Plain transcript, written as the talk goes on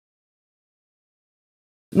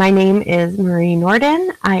My name is Marie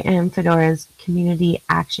Nordin. I am Fedora's Community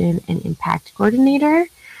Action and Impact Coordinator.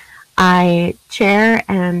 I chair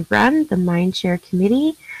and run the Mindshare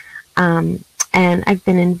committee, and I've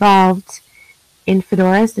been involved in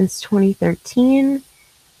Fedora since 2013,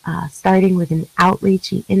 starting with an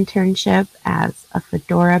outreachy internship as a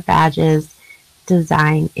Fedora Badges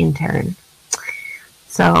design intern.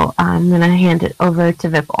 So I'm going to hand it over to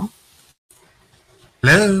Vipul.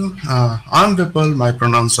 Hello, I'm Vipul. My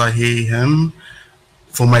pronouns are he, him.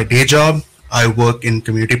 For my day job, I work in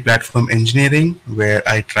community platform engineering, where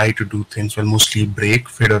I try to do things, well, mostly break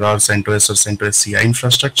Fedora, CentOS, or CentOS CI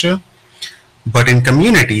infrastructure. But in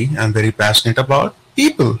community, I'm very passionate about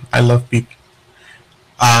people. I love people.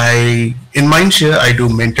 In Mindshare, I do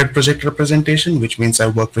mentored project representation, which means I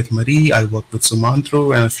work with Marie, I work with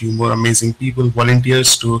Sumantro, and a few more amazing people,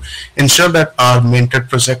 volunteers, to ensure that our mentored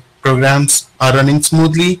project programs are running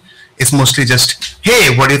smoothly. It's mostly just,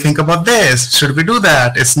 hey, what do you think about this? Should we do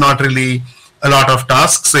that? It's not really a lot of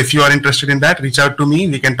tasks. So if you are interested in that, reach out to me.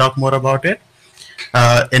 We can talk more about it.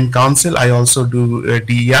 In council, I also do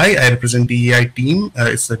DEI. I represent DEI team.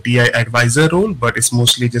 It's a DEI advisor role, but it's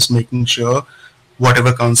mostly just making sure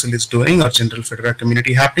whatever council is doing or general Fedora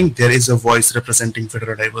community happening, there is a voice representing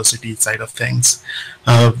Fedora diversity side of things.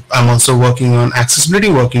 I'm also working on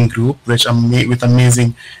accessibility working group, which I'm with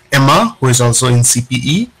amazing Emma, who is also in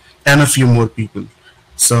CPE, and a few more people.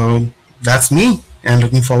 So that's me, and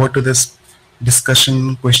looking forward to this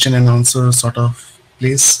discussion, question and answer sort of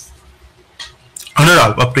place.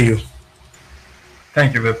 Onuralp, up to you.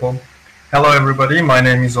 Thank you, Vipul. Hello, everybody. My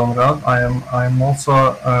name is Onuralp. I'm also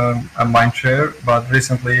a Mindshare, but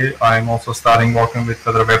recently I'm also starting working with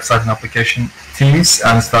Fedora website and application teams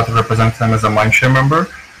and started representing them as a Mindshare member.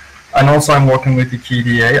 And also I'm working with the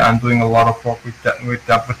KDA. I'm doing a lot of work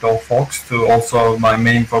with all folks. Also, my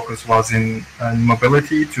main focus was in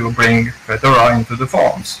mobility to bring Fedora into the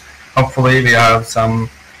forums. Hopefully, we have some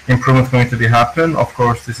improvement going to be happen. Of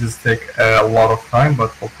course, this is take a lot of time,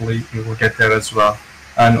 but hopefully we will get there as well.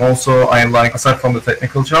 And also, I like, aside from the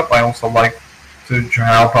technical job, I also like to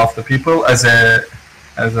help out the people as a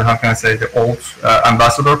how can I say, the old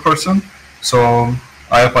ambassador person. So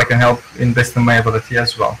I hope I can help in best of my ability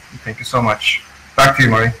as well. Thank you so much. Back to you,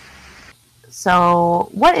 Marie. So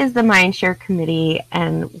what is the Mindshare committee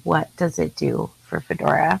and what does it do for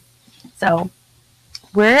Fedora? So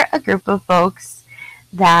we're a group of folks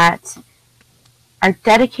that are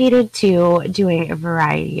dedicated to doing a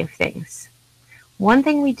variety of things. One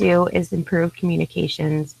thing we do is improve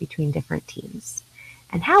communications between different teams.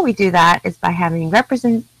 And how we do that is by having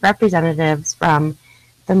representatives from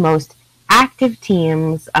the most active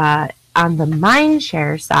teams on the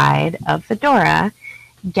Mindshare side of Fedora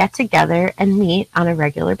get together and meet on a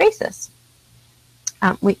regular basis.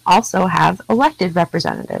 We also have elected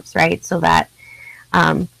representatives, right? So that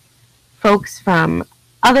folks from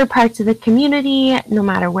other parts of the community, no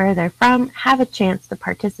matter where they're from, have a chance to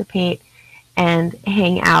participate and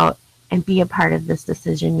hang out and be a part of this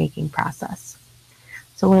decision-making process.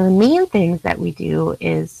 So one of the main things that we do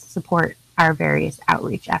is support our various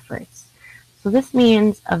outreach efforts. So this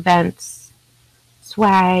means events,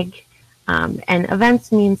 swag, and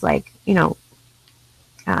events means like,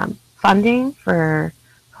 funding for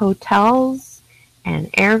hotels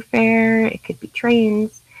and airfare. It could be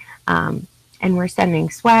trains, and we're sending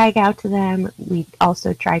swag out to them. We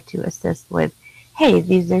also try to assist with, hey,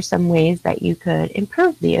 these are some ways that you could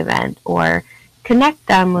improve the event, or connect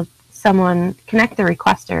them with someone, connect the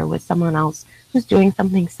requester with someone else who's doing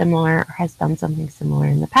something similar or has done something similar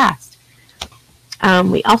in the past.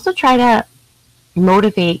 We also try to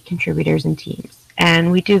motivate contributors and teams,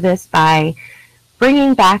 and we do this by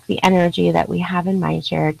bringing back the energy that we have in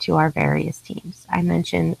Mindshare to our various teams. I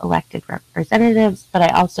mentioned elected representatives, but I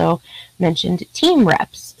also mentioned team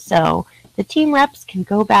reps. So the team reps can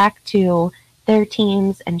go back to their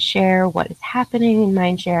teams and share what is happening in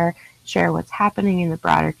Mindshare, share what's happening in the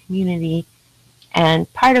broader community.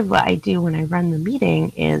 And part of what I do when I run the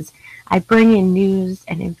meeting is I bring in news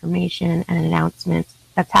and information and announcements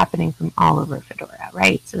that's happening from all over Fedora,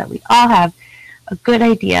 right? So that we all have a good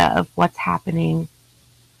idea of what's happening,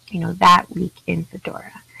 that week in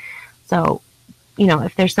Fedora. So,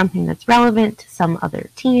 if there's something that's relevant to some other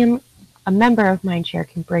team, a member of Mindshare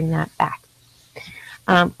can bring that back.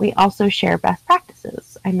 We also share best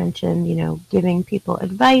practices. I mentioned, giving people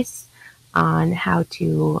advice on how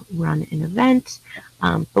to run an event,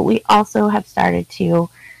 but we also have started to,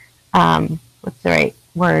 what's the right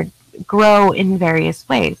word, grow in various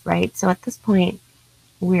ways, right? So at this point,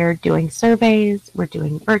 we're doing surveys, we're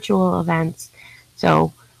doing virtual events.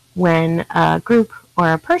 So when a group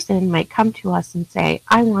or a person might come to us and say,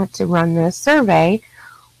 I want to run this survey,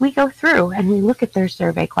 we go through and we look at their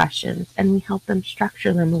survey questions and we help them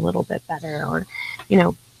structure them a little bit better, or,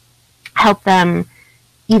 help them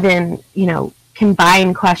even,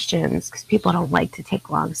 combine questions, because people don't like to take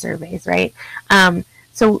long surveys, right?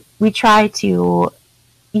 So we try to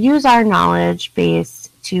use our knowledge base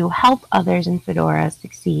to help others in Fedora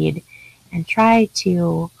succeed and try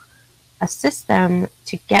to assist them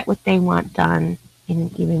to get what they want done in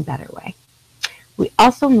an even better way. We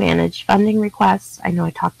also manage funding requests. I know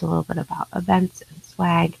I talked a little bit about events and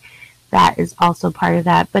swag. That is also part of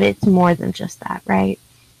that, but it's more than just that, right?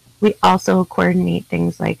 We also coordinate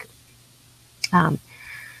things like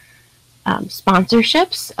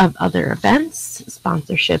sponsorships of other events,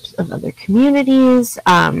 sponsorships of other communities.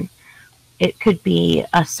 It could be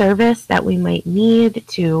a service that we might need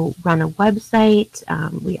to run a website.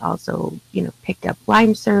 We also, picked up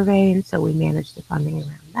Lime Survey, and so we manage the funding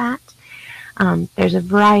around that. There's a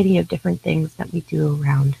variety of different things that we do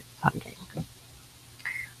around funding.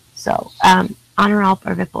 So, Onuralp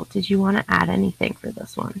or Vipul, did you want to add anything for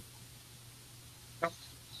this one?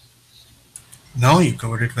 No, you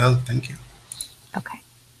covered it well. Thank you. Okay.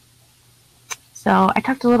 So I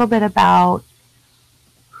talked a little bit about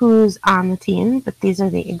who's on the team, but these are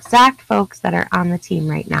the exact folks that are on the team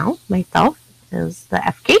right now. Myself is the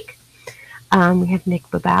F-Cake. We have Nick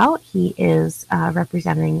Bebout. He is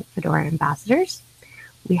representing Fedora ambassadors.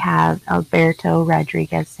 We have Alberto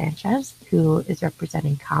Rodríguez Sánchez, who is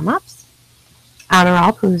representing ComOps.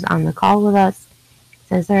 Onuralp, who's on the call with us.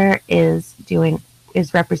 Sezer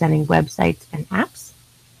is representing websites and apps.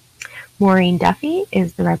 Máirín Duffy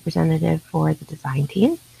is the representative for the design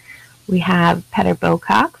team. We have Petr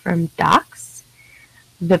Bokoč from Docs.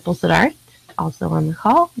 Vipul Siddharth, also on the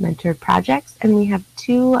call, mentored projects. And we have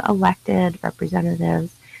 2 elected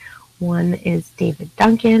representatives. One is David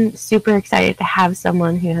Duncan. Super excited to have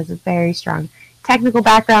someone who has a very strong technical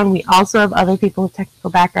background. We also have other people with technical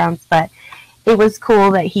backgrounds, but it was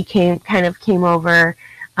cool that he came over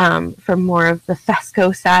from more of the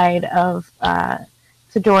FESCO side of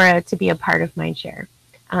Fedora to be a part of Mindshare.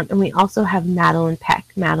 And we also have Madeline Peck.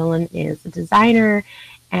 Madeline is a designer,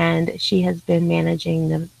 and she has been managing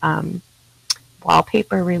the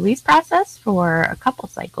wallpaper release process for a couple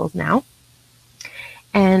cycles now.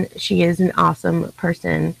 And she is an awesome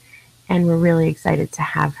person, and we're really excited to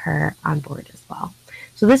have her on board as well.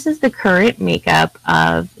 So this is the current makeup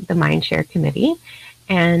of the Mindshare committee,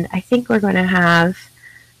 and I think we're going to have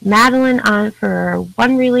Madeline on for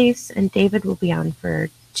 1 release, and David will be on for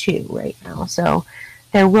 2 right now. So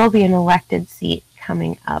there will be an elected seat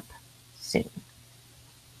coming up soon.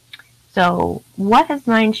 So what has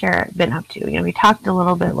Mindshare been up to? We talked a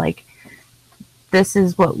little bit like this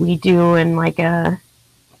is what we do in like a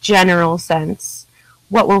general sense.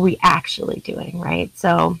 What were we actually doing, right?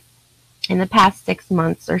 So in the past 6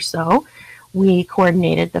 months or so, we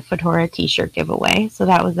coordinated the Fedora t-shirt giveaway. So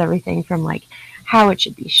that was everything from like how it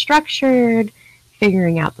should be structured,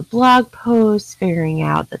 figuring out the blog posts, figuring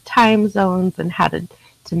out the time zones and how to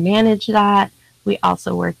manage that. We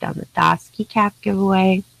also worked on the DOS keycap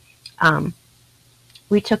giveaway.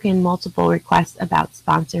 We took in multiple requests about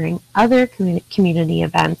sponsoring other community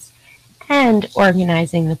events and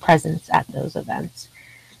organizing the presence at those events.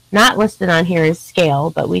 Not listed on here is Scale,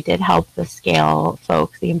 but we did help the Scale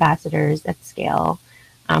folks, the ambassadors at Scale,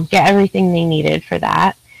 get everything they needed for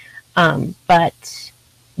that. But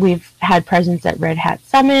we've had presence at Red Hat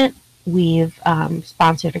Summit. We've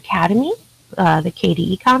sponsored Academy, the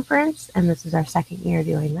KDE conference, and this is our 2nd year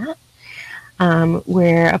doing that.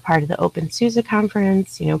 We're a part of the OpenSUSE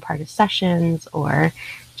conference, part of sessions or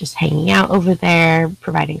just hanging out over there,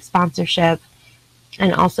 providing sponsorship.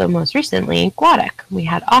 And also most recently, Guadec. We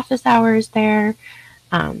had office hours there.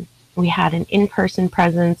 We had an in-person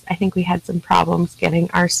presence. I think we had some problems getting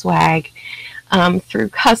our swag through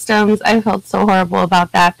customs. I felt so horrible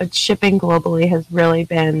about that, but shipping globally has really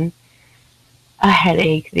been a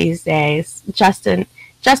headache these days. Justin,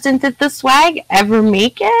 did the swag ever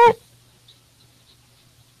make it?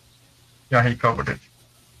 Yeah, he covered it.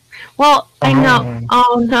 Well, I know.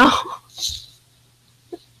 Oh, no.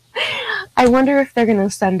 I wonder if they're going to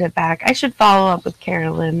send it back. I should follow up with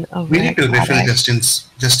Carolyn over. We need to refill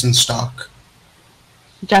Justin's stock.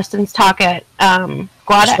 Justin's talk at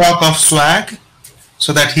Guadec. Stock of swag,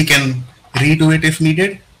 so that he can redo it if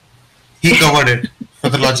needed. He covered it for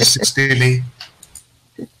the logistics daily.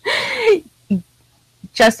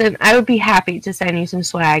 Justin, I would be happy to send you some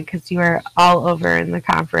swag because you are all over in the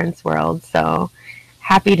conference world. So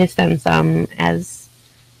happy to send some, as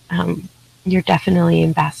you're definitely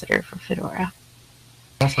ambassador for Fedora.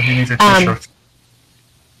 Also, he needs a t-shirt.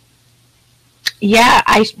 Yeah,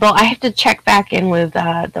 I have to check back in with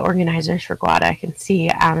the organizers for Guadec and see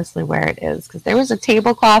honestly where it is, because there was a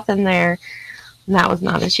tablecloth in there, and that was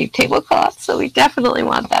not a cheap tablecloth, so we definitely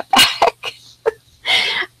want that back.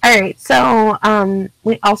 All right, so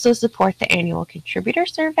we also support the annual contributor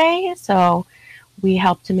survey, so we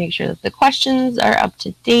help to make sure that the questions are up to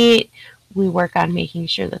date. We work on making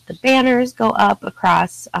sure that the banners go up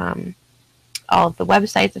across all of the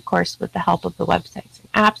websites, of course, with the help of the websites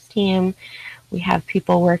and apps team. We have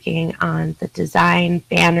people working on the design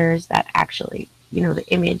banners that actually, the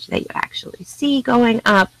image that you actually see going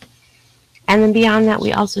up. And then beyond that,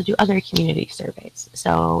 we also do other community surveys.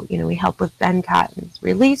 So, we help with Ben Cotton's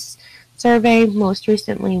release survey. Most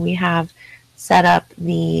recently, we have set up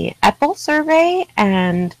the EPL survey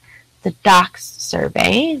and the Docs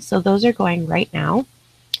survey. So those are going right now.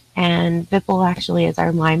 And Vipul actually is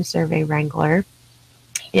our Lime survey wrangler.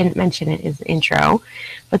 Didn't mention it in his intro,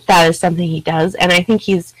 but that is something he does, and I think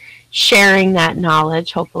he's sharing that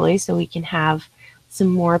knowledge, hopefully, so we can have some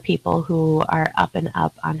more people who are up and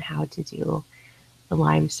up on how to do the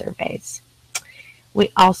Lime surveys.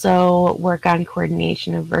 We also work on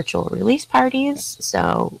coordination of virtual release parties,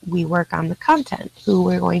 so we work on the content, who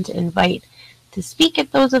we're going to invite to speak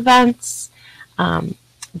at those events,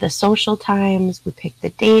 the social times. We pick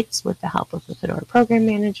the dates with the help of the Fedora program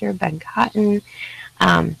manager, Ben Cotton.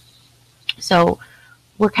 So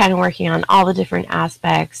we're kind of working on all the different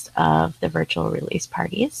aspects of the virtual release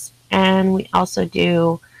parties. And we also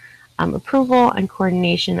do approval and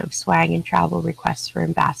coordination of swag and travel requests for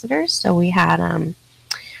ambassadors. So we had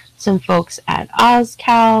some folks at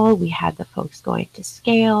OzCal, we had the folks going to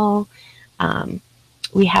Scale,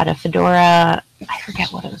 we had a Fedora, I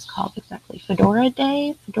forget what it was called exactly, Fedora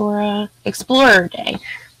Day, Fedora Explorer Day,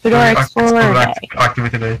 Fedora Explorer Day.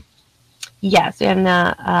 Activity Day. Yes, and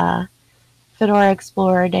Fedora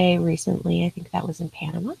Explorer Day recently, I think that was in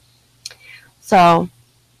Panama. So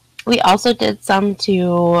we also did some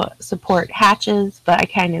to support hatches, but I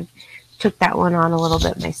kind of took that one on a little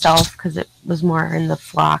bit myself because it was more in the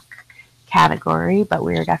flock category, but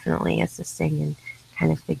we were definitely assisting and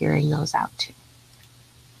kind of figuring those out too.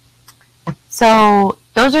 So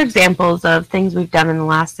those are examples of things we've done in the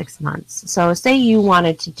last 6 months. So say you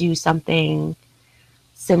wanted to do something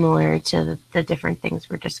similar to the different things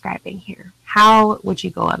we're describing here. How would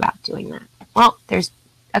you go about doing that? Well, there's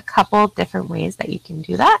a couple different ways that you can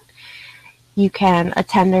do that. You can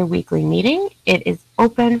attend our weekly meeting. It is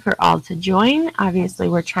open for all to join. Obviously,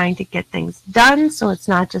 we're trying to get things done, so it's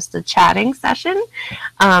not just a chatting session.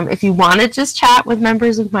 If you want to just chat with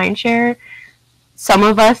members of Mindshare, some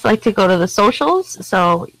of us like to go to the socials,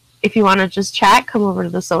 so if you want to just chat, come over to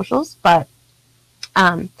the socials. But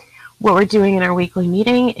what we're doing in our weekly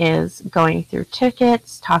meeting is going through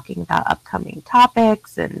tickets, talking about upcoming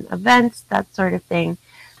topics and events, that sort of thing.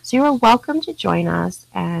 So you're welcome to join us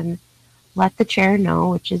and let the chair know,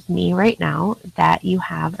 which is me right now, that you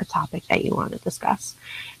have a topic that you want to discuss.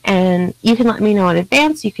 And you can let me know in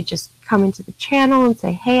advance. You could just come into the channel and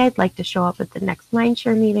say, hey, I'd like to show up at the next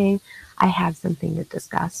Mindshare meeting. I have something to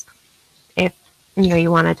discuss. If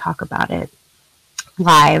you want to talk about it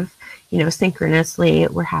live, synchronously,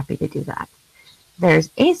 we're happy to do that. There's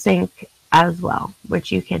async as well,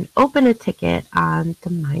 which you can open a ticket on the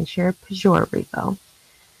Mindshare Pajor repo.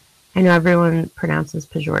 I know everyone pronounces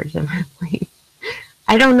Pajor differently.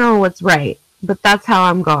 I don't know what's right, but that's how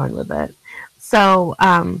I'm going with it. So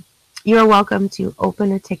you're welcome to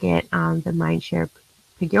open a ticket on the Mindshare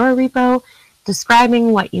Pajor repo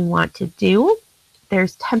describing what you want to do.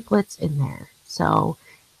 There's templates in there. So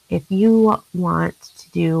if you want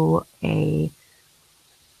to do a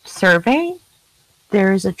survey,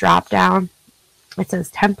 there's a drop down. It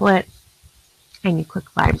says template, and you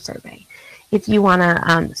click live survey. If you want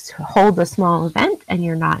to hold a small event and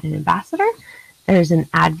you're not an ambassador, there's an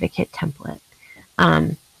advocate template.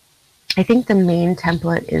 I think the main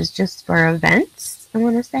template is just for events, I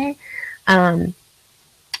want to say. And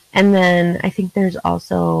then I think there's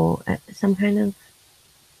also some kind of,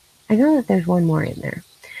 I know that there's one more in there.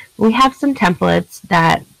 We have some templates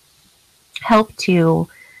that help to,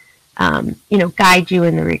 guide you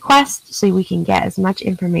in the request so we can get as much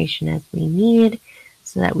information as we need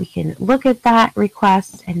so that we can look at that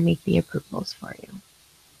request and make the approvals for you.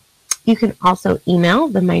 You can also email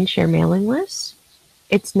the Mindshare mailing list.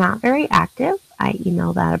 It's not very active. I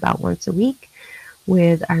email that about once a week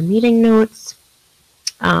with our meeting notes,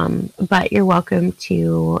 but you're welcome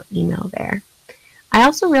to email there. I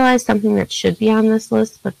also realized something that should be on this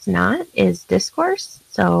list, but it's not, is discourse.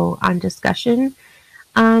 So on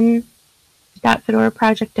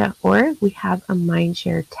discussion.fedoraproject.org, we have a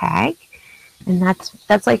Mindshare tag. And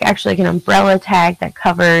that's like actually like an umbrella tag that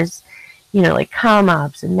covers, you know, like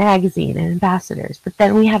com-ops and magazine and ambassadors. But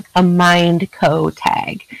then we have a Mindco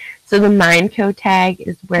tag. So the Mindco tag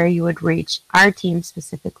is where you would reach our team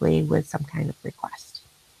specifically with some kind of request.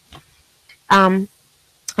 And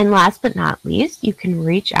last but not least, you can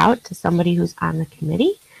reach out to somebody who's on the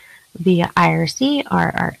committee via IRC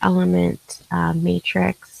or our Element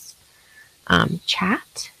Matrix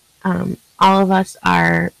chat. All of us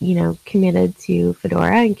are, you know, committed to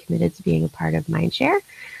Fedora and committed to being a part of Mindshare.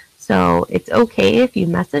 So it's okay if you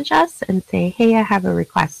message us and say, hey, I have a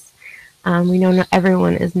request. We know not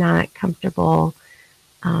everyone is not comfortable,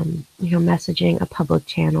 you know, messaging a public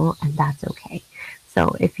channel, and that's okay.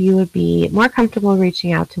 So if you would be more comfortable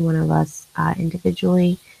reaching out to one of us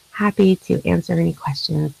individually, happy to answer any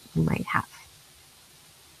questions you might have.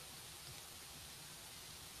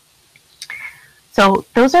 So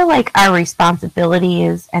those are like our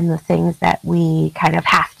responsibilities and the things that we kind of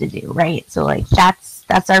have to do, right? So like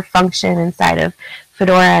that's our function inside of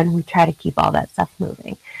Fedora, and we try to keep all that stuff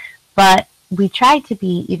moving. But we try to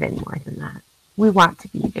be even more than that. We want to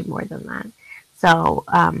be even more than that. So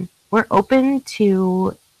we're open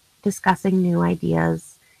to discussing new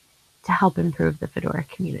ideas to help improve the Fedora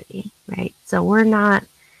community, right? So we're not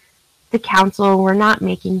the council, we're not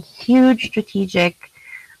making huge strategic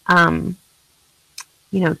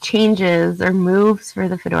you know, changes or moves for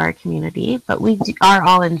the Fedora community, but we are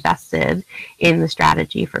all invested in the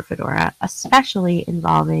strategy for Fedora, especially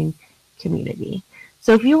involving community.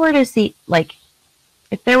 So if you were to see, like,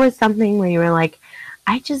 if there was something where you were like,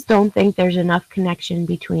 I just don't think there's enough connection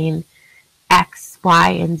between X, Y,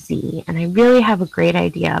 and Z, and I really have a great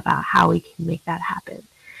idea about how we can make that happen,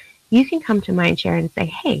 you can come to Mindshare and say,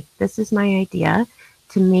 hey, this is my idea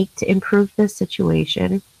to improve this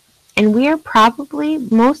situation. And we are probably,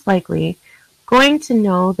 most likely, going to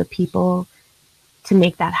know the people to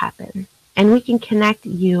make that happen. And we can connect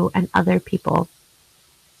you and other people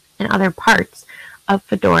and other parts of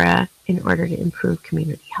Fedora in order to improve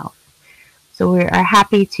community health. So we are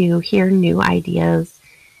happy to hear new ideas.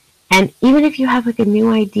 And even if you have like a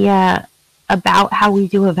new idea about how we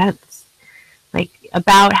do events, like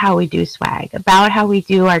about how we do swag, about how we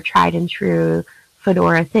do our tried and true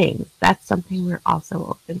Fedora things, that's something we're also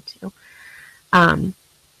open to.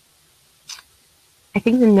 I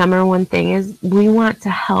think the number one thing is we want to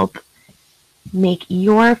help make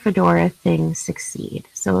your Fedora thing succeed.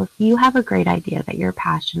 So if you have a great idea that you're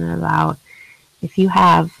passionate about, if you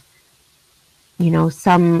have, you know,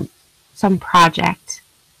 some project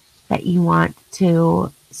that you want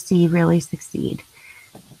to see really succeed,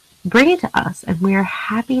 bring it to us, and we're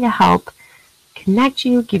happy to help connect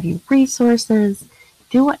you, give you resources,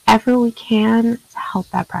 do whatever we can to help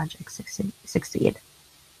that project succeed.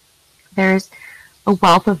 There's a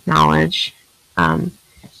wealth of knowledge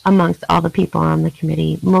amongst all the people on the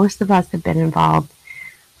committee. Most of us have been involved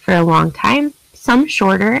for a long time, some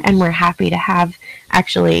shorter, and we're happy to have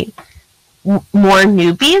actually more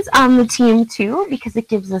newbies on the team too, because it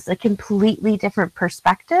gives us a completely different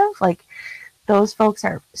perspective. Like, those folks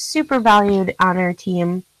are super valued on our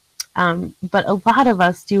team, but a lot of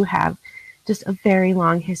us do have just a very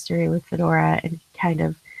long history with Fedora and kind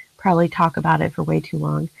of probably talk about it for way too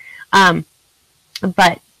long.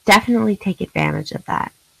 But definitely take advantage of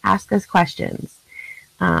that. Ask us questions.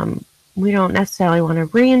 We don't necessarily want to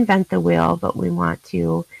reinvent the wheel, but we want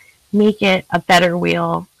to make it a better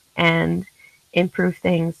wheel and improve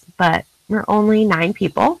things. But we're only 9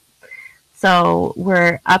 people, so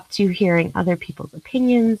we're up to hearing other people's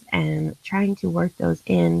opinions and trying to work those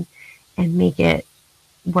in and make it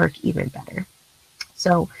work even better.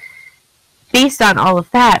 So based on all of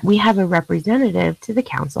that, we have a representative to the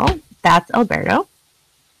council. That's Alberto.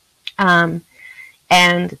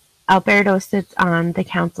 And Alberto sits on the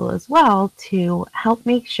council as well to help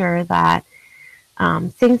make sure that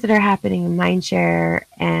things that are happening in Mindshare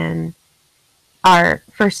and are,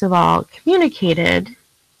 first of all, communicated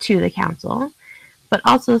to the council, but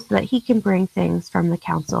also so that he can bring things from the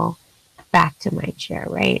council back to Mindshare,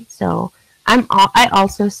 right? So I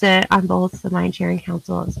also sit on both the Mindsharing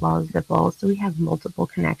Council as well as Vipul, so we have multiple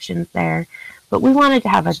connections there. But we wanted to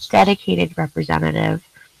have a dedicated representative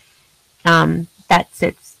that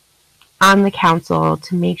sits on the council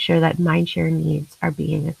to make sure that Mindshare needs are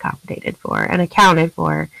being accommodated for and accounted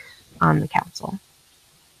for on the council.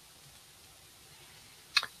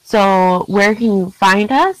 So where can you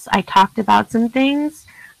find us? I talked about some things.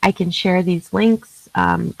 I can share these links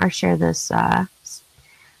or share this, the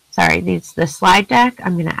slide deck.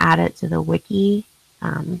 I'm going to add it to the wiki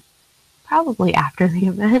probably after the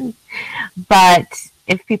event. But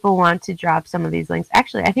if people want to drop some of these links,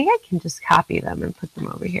 actually, I think I can just copy them and put them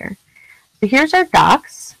over here. So here's our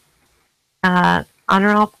docs.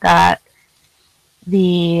 Onuralp got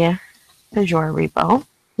the Fedora repo.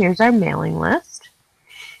 Here's our mailing list.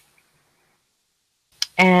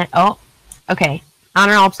 And, oh, okay.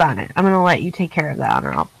 Onuralp's on it. I'm going to let you take care of that,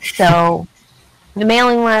 Onuralp. So the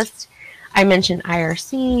mailing list, I mentioned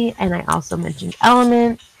IRC, and I also mentioned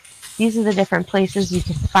Element. These are the different places you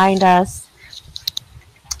can find us.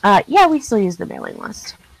 Yeah, we still use the mailing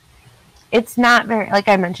list. It's not very, like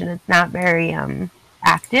I mentioned, it's not very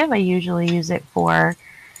active. I usually use it for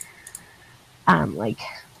like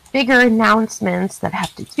bigger announcements that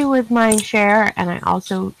have to do with Mindshare, and I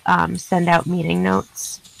also send out meeting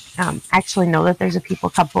notes. Actually know that there's a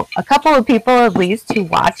couple of people at least who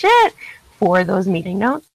watch it for those meeting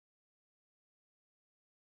notes.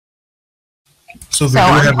 So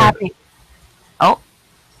I'm happy.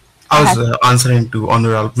 I was answering to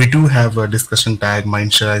Onuralp. We do have a discussion tag,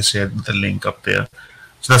 Mindshare. I shared the link up there.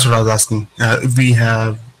 So that's what I was asking. We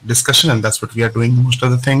have discussion, and that's what we are doing most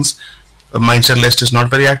of the things. The Mindshare list is not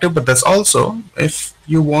very active, but that's also, if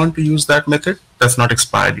you want to use that method, that's not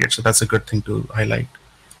expired yet. So that's a good thing to highlight.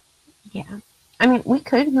 Yeah. I mean, we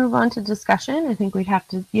could move on to discussion. I think we'd have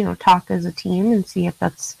to, talk as a team and see if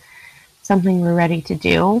that's something we're ready to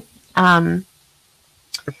do.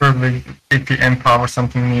 Preferably if we empower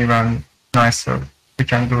something new and nicer, we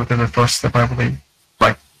can do it as a first step, I believe.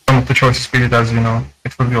 Like some of the choices we did, as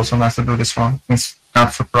it would be also nice to do this one. It's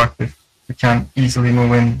not super active. We can easily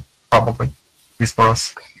move in, probably, at least for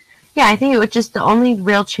us. Yeah, I think it would just, the only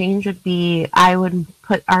real change would be I would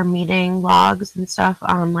put our meeting logs and stuff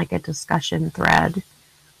on like a discussion thread,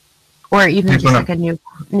 or even just like a new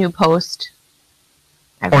post.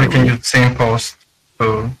 Or you can use the same post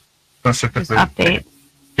to specifically update.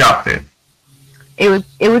 Yeah, update.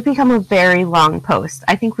 It would become a very long post.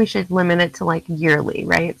 I think we should limit it to like yearly,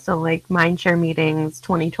 right? So like Mindshare meetings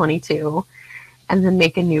 2022, and then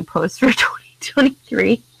make a new post for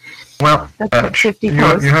 2023. Well, that's 50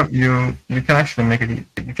 posts. You can actually make it.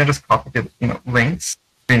 You can just copy it. Links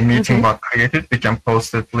in meeting got created. We can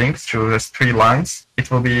post it links through just 3 lines. It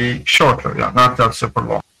will be shorter, not that super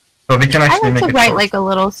long. So we can actually make it. I like to write like a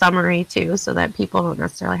little summary too, so that people don't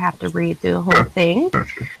necessarily have to read through the whole thing. Sure.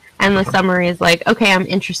 And the summary is like, okay, I'm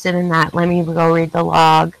interested in that. Let me go read the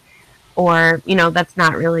log. Or, that's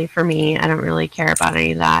not really for me. I don't really care about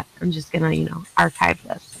any of that. I'm just going to, archive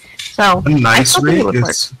this. So a nice way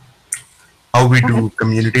is how we do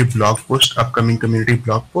community blog post, upcoming community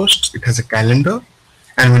blog posts. It has a calendar.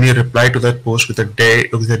 And when you reply to that post with a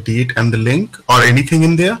date and the link or anything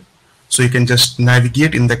in there, so you can just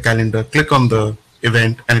navigate in the calendar, click on the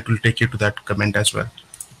event, and it will take you to that comment as well.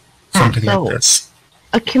 Something like this.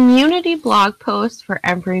 A community blog post for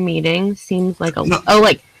every meeting seems like a...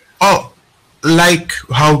 like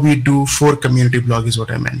how we do for community blog is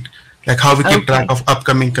what I meant. Like how we keep track of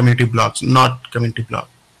upcoming community blogs, not community blog.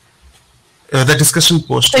 The discussion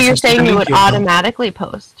post. So you're saying you would automatically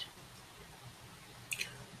post?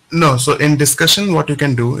 No, so in discussion, what you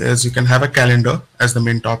can do is you can have a calendar as the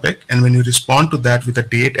main topic, and when you respond to that with a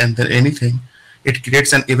date and then anything, it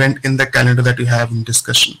creates an event in the calendar that you have in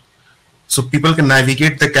discussion. So people can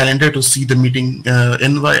navigate the calendar to see the meeting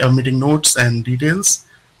invite or meeting notes and details,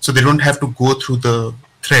 so they don't have to go through the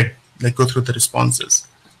thread, like go through the responses.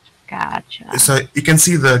 Gotcha. So you can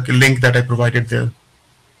see the link that I provided there.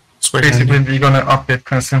 Basically, we're going to update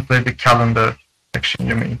constantly the calendar section,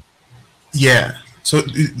 you mean? Yeah. So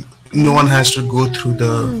no one has to go through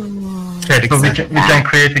the thread. So we can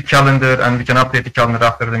create the calendar and we can update the calendar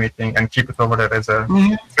after the meeting and keep it over there as a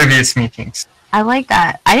previous meetings. I like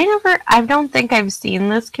that. I don't think I've seen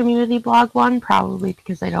this community blog one, probably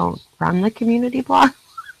because I don't run the community blog.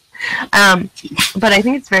 But I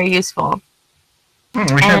think it's very useful. We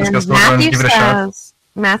can discuss those and give it a shot.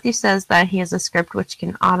 Matthew says that he has a script which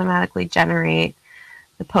can automatically generate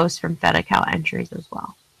the posts from FediCal entries as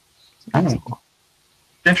well. So that's cool.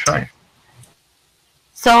 Good try.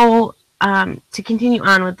 So to continue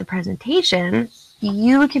on with the presentation,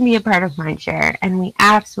 you can be a part of Mindshare, and we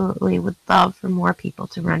absolutely would love for more people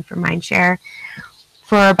to run for Mindshare.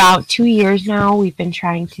 For about 2 years now, we've been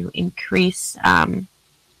trying to increase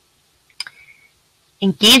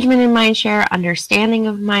engagement in Mindshare, understanding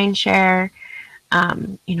of Mindshare,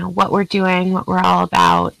 what we're doing, what we're all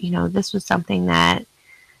about. This was something that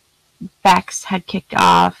Bex had kicked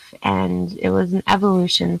off, and it was an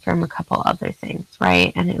evolution from a couple other things,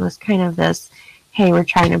 right? And it was kind of this, hey, we're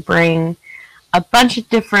trying to bring a bunch of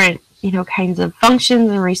different, kinds of functions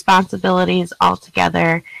and responsibilities all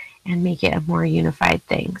together and make it a more unified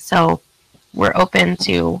thing. So we're open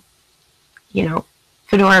to,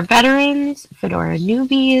 Fedora veterans, Fedora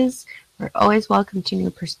newbies, we're always welcome to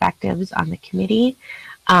new perspectives on the committee.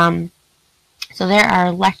 So there are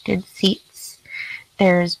elected seats.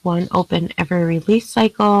 There's one open every release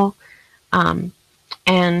cycle.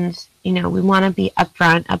 And, you know, we want to be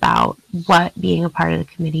upfront about what being a part of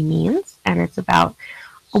the committee means. And it's about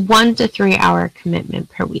a 1 to 3 hour commitment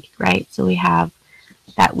per week, right? So we have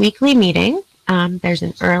that weekly meeting. There's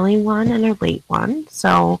an early one and a late one.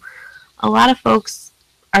 So a lot of folks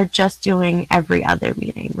are just doing every other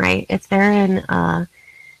meeting, right? If they're in a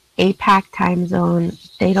APAC time zone,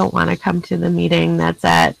 they don't want to come to the meeting that's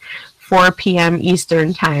at 4 p.m.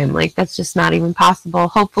 Eastern time. Like, that's just not even possible.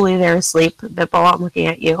 Hopefully they're asleep. Vipul, I'm looking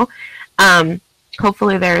at you.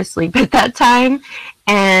 Hopefully they're asleep at that time.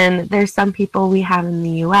 And there's some people we have in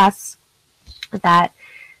the US that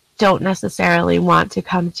don't necessarily want to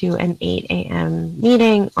come to an 8 a.m.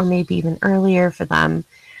 meeting, or maybe even earlier for them.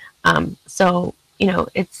 So, you know,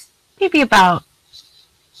 it's maybe about,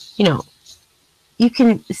 you know, you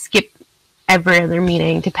can skip every other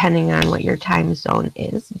meeting depending on what your time zone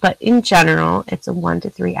is. But in general, it's a 1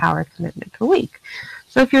 to 3 hour commitment per week.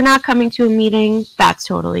 So if you're not coming to a meeting, that's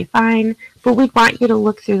totally fine. But we'd want you to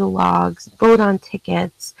look through the logs, vote on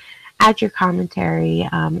tickets, add your commentary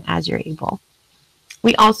as you're able.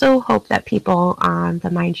 We also hope that people on the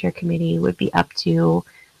Mindshare committee would be up to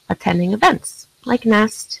attending events like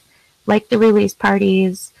Nest, like the release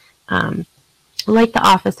parties, like the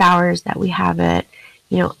office hours that we have at,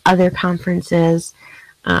 you know, other conferences.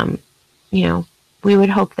 You know, we would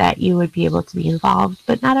hope that you would be able to be involved,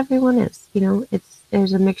 but not everyone is. You know,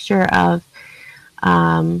 there's a mixture of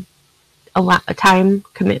a time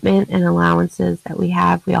commitment and allowances that we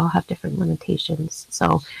have. We all have different limitations.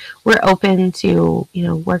 So we're open to, you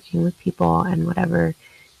know, working with people, and whatever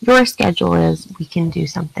your schedule is, we can do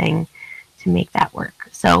something to make that work.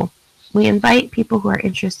 So we invite people who are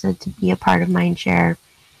interested to be a part of Mindshare.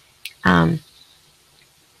 And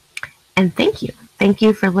thank you. Thank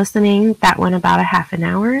you for listening. That went about a half an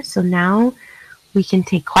hour. So now we can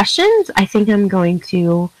take questions. I think I'm going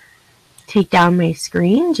to take down my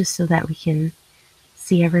screen just so that we can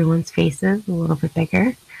see everyone's faces a little bit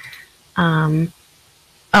bigger. Oh,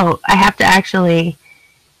 I have to actually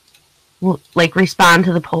like respond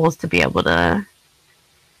to the polls to be able to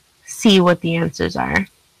see what the answers are.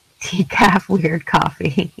 Decaf weird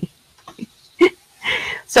coffee.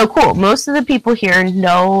 So cool. Most of the people here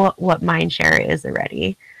know what Mindshare is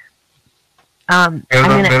already.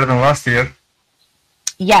 Better than last year.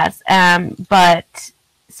 Yes, but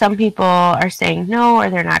some people are saying no,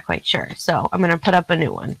 or they're not quite sure. So I'm going to put up a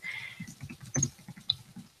new one.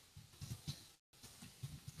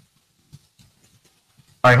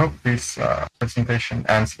 I hope this presentation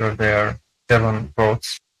answered their 7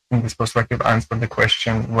 votes in this perspective, answer the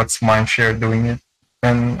question, what's Mindshare doing it,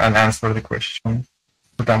 and answer the question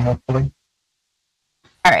to them, hopefully.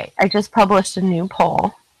 All right, I just published a new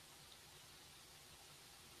poll.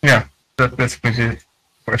 Yeah, that's basically the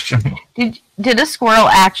question. Did a squirrel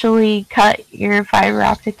actually cut your fiber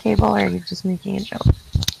optic cable, or are you just making a joke?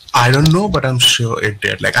 I don't know, but I'm sure it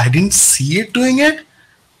did. Like, I didn't see it doing it,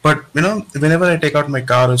 but, you know, whenever I take out my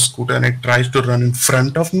car or scooter and it tries to run in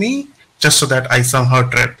front of me, just so that I somehow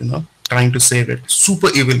trying to save it. Super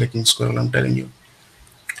evil looking squirrel, I'm telling you.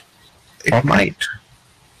 It might.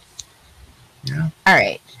 Yeah. All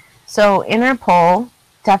right. So in our poll,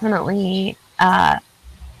 definitely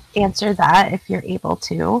answer that if you're able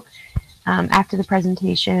to. After the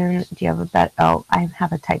presentation, do you have a bet? Oh, I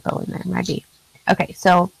have a typo in there. Might be. Okay,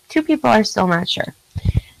 so 2 people are still not sure.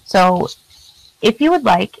 So if you would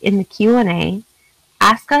like, in the Q&A,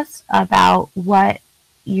 ask us about what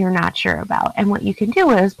you're not sure about. And what you can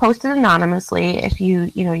do is post it anonymously. If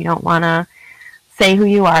you don't want to say who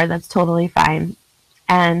you are, that's totally fine.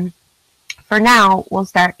 And for now, we'll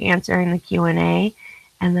start answering the Q&A,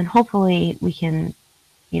 and then hopefully we can,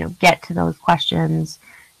 you know, get to those questions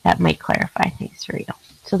that might clarify things for you.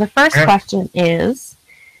 So the first question is,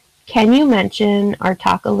 can you mention or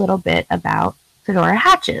talk a little bit about Fedora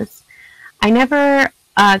hatches? I never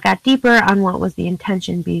got deeper on what was the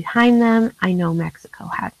intention behind them. I know Mexico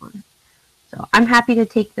had one. So I'm happy to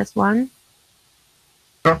take this one.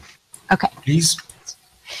 Sure. Okay. Please.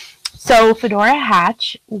 So Fedora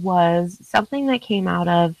Hatch was something that came out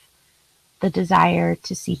of the desire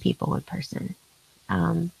to see people in person.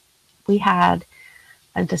 We had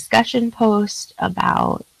a discussion post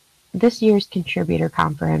about this year's contributor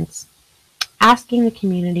conference, asking the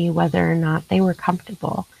community whether or not they were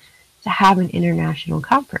comfortable to have an international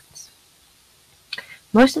conference.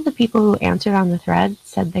 Most of the people who answered on the thread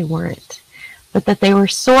said they weren't, but that they were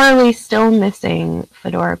sorely still missing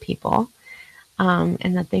Fedora people.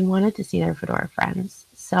 and that they wanted to see their Fedora friends.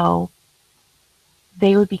 So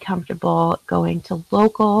they would be comfortable going to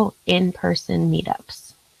local in-person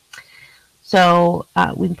meetups. So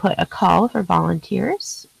we put a call for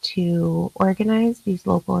volunteers to organize these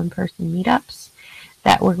local in-person meetups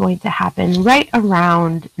that were going to happen right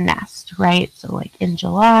around Nest, right? So like in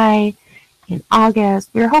July, in August.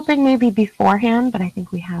 We were hoping maybe beforehand, but I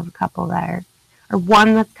think we have a couple that are, or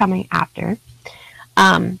one that's coming after.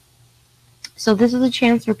 So this is a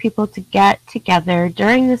chance for people to get together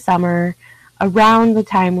during the summer around the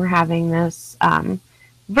time we're having this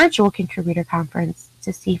virtual contributor conference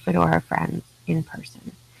to see Fedora friends in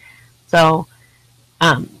person. So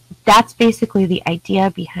that's basically the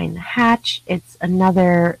idea behind the Hatch. It's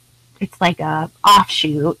like a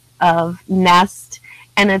offshoot of Nest,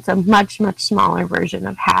 and it's a much, much smaller version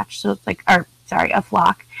of Hatch. So it's like, a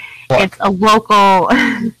Flock. It's a local,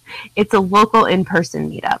 it's a local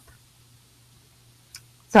in-person meetup.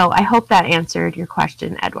 So I hope that answered your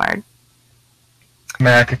question, Edward.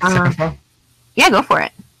 May I take the second one? Yeah, go for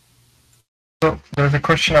it. So there's a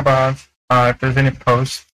question about if there's any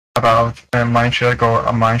post about Mindshare or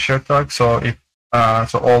a Mindshare tag. So if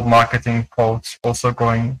all marketing posts also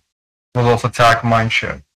will also tag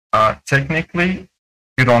Mindshare. Technically,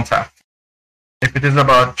 you don't have to. If it is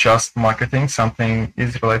about just marketing, something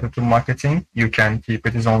is related to marketing, you can keep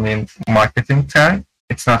it as only in marketing tag.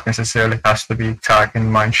 It's not necessarily has to be tagged in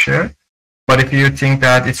Mindshare. But if you think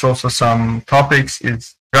that it's also some topics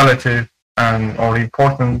is relative and or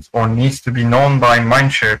important or needs to be known by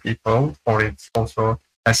Mindshare people, or it's also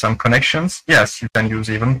has some connections, yes, you can use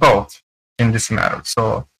even both in this matter.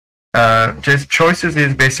 So just choices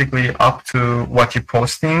is basically up to what you're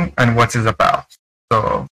posting and what it's about.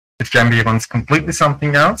 So it can be even completely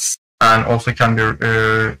something else and also can be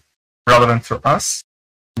relevant to us,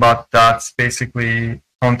 but that's basically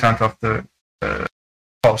content of the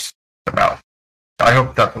post about. I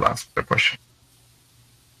hope that will answer the question.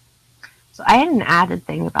 So I had an added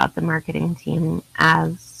thing about the marketing team,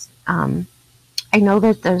 as I know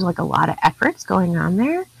that there's like a lot of efforts going on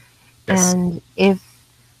there. Yes. And if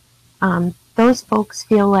those folks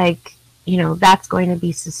feel like, that's going to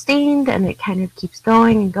be sustained and it kind of keeps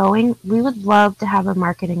going and going, we would love to have a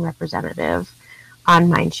marketing representative on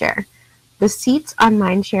Mindshare. The seats on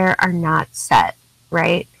Mindshare are not set,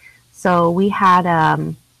 right? So we had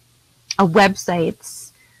a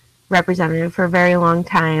websites representative for a very long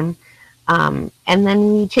time, and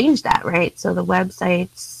then we changed that, right? So the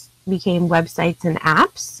websites became websites and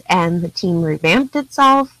apps, and the team revamped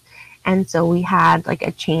itself. And so we had like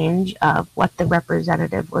a change of what the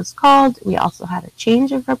representative was called. We also had a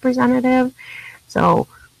change of representative. So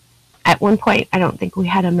at one point, I don't think we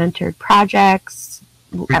had a mentored projects.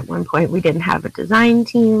 At one point, we didn't have a design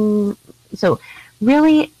team. So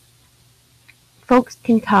really, folks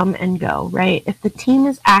can come and go, right? If the team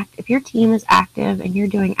is if your team is active and you're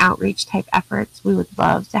doing outreach type efforts, we would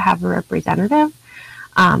love to have a representative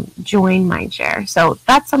join Mindshare. So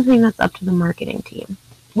that's something that's up to the marketing team.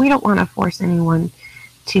 We don't want to force anyone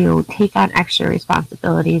to take on extra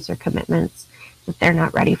responsibilities or commitments that they're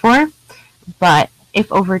not ready for. But if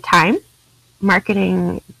over time,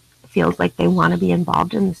 marketing feels like they want to be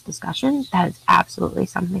involved in this discussion, that is absolutely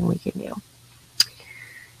something we can do.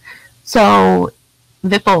 So,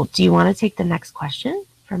 Vipul, do you want to take the next question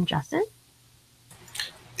from Justin?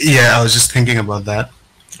 Yeah, I was just thinking about that.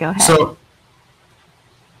 Go ahead. So,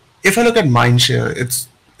 if I look at Mindshare,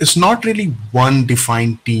 it's not really one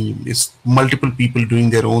defined team. It's multiple people doing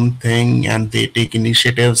their own thing, and they take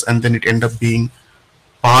initiatives, and then it ends up being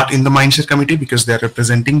part in the Mindshare committee because they're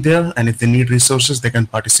representing there, and if they need resources, they can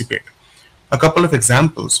participate. A couple of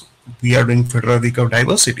examples: we are doing Fedora Week of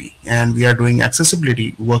Diversity, and we are doing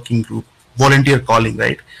accessibility working group, volunteer calling,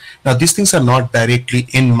 right? Now, these things are not directly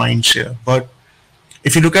in Mindshare, but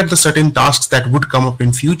if you look at the certain tasks that would come up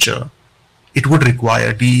in future, it would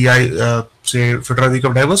require DEI, say Fedora Week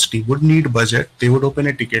of Diversity would need budget. They would open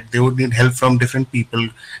a ticket. They would need help from different people,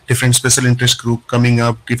 different special interest group coming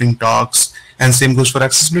up, giving talks, and same goes for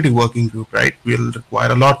accessibility working group, right? We'll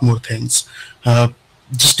require a lot more things.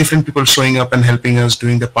 Just different people showing up and helping us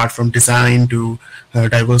doing the part from design to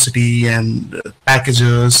diversity and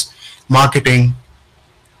packages, marketing.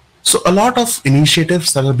 So a lot of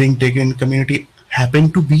initiatives that are being taken in the community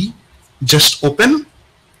happen to be just open,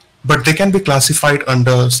 but they can be classified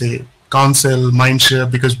under, say, Council,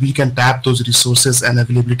 Mindshare, because we can tap those resources and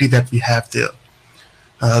availability that we have there.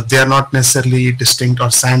 They are not necessarily distinct or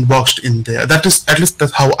sandboxed in there. That is, at least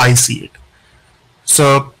that's how I see it.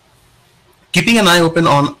 So keeping an eye open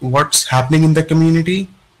on what's happening in the community,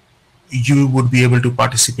 you would be able to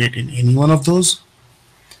participate in any one of those.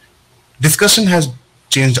 discussion has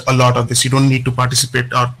changed a lot of this. You don't need to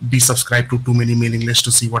participate or be subscribed to too many mailing lists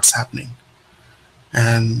to see what's happening.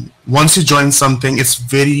 And once you join something, it's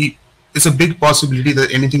a big possibility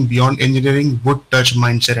that anything beyond engineering would touch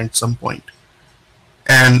Mindshare at some point.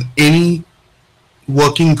 And any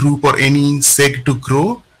working group or any seg to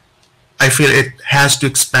grow, I feel it has to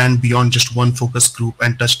expand beyond just one focus group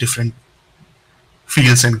and touch different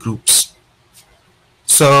fields and groups.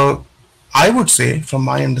 So I would say, from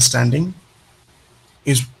my understanding,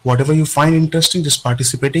 is whatever you find interesting, just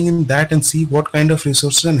participating in that and see what kind of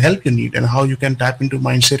resources and help you need and how you can tap into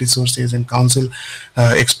Mindshare resources and council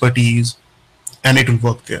expertise, and it will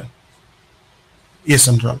work there. Yes,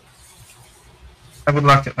 Onuralp. I would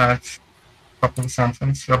like to add a couple of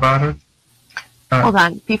sentences about it. Hold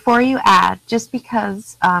on. Before you add, just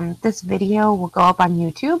because this video will go up on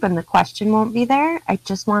YouTube and the question won't be there, I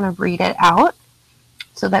just want to read it out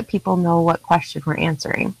so that people know what question we're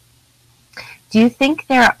answering. Do you think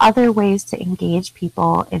there are other ways to engage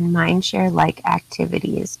people in Mindshare-like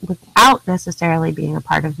activities without necessarily being a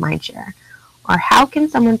part of Mindshare? Or how can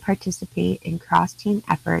someone participate in cross-team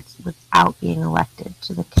efforts without being elected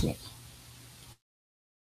to the committee?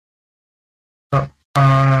 Top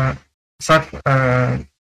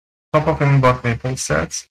of what Vipul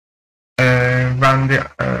said,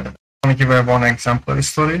 let me give one exemplary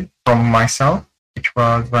story from myself, which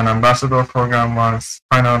was when Ambassador program was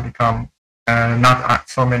kind of become not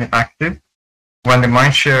so many active. When the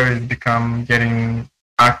Mindshare is getting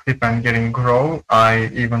active and getting grow,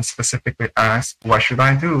 I even specifically asked, what should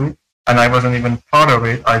I do? And I wasn't even part of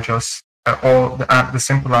it. I just, all the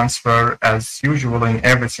simple answer, as usual in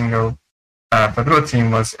every single Fedora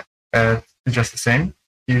team, was just the same,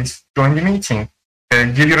 is join the meeting,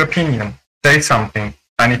 give your opinion, say something.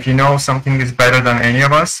 And if you know something is better than any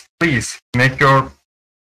of us, please make your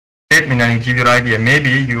statement and give your idea. Maybe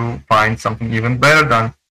you find something even better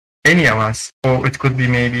than any of us, or it could be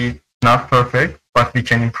maybe not perfect, but we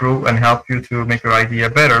can improve and help you to make your idea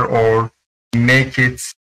better, or make it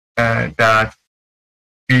that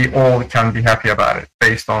we all can be happy about it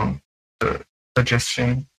based on the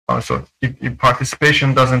suggestion. Also, if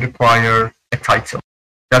participation doesn't require a title.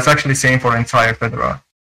 That's actually same for entire Fedora.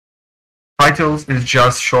 Titles is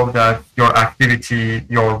just show that your activity,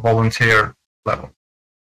 your volunteer level.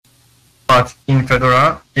 But in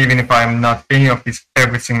Fedora, even if I'm not any of these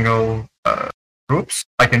every single groups,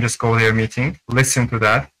 I can just go to their meeting, listen to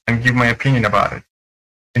that, and give my opinion about it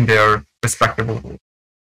in their respectable group.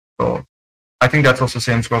 So I think that's also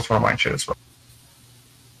same goes for Mindshare as well.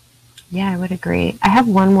 Yeah, I would agree. I have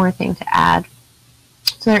one more thing to add.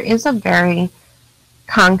 So there is a very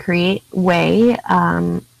concrete way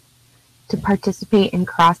to participate in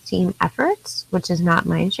cross-team efforts, which is not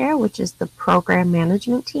Mindshare, which is the program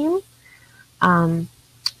management team.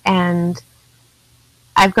 And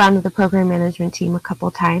I've gone to the program management team a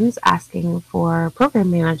couple times asking for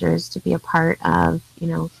program managers to be a part of,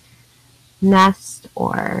 Nest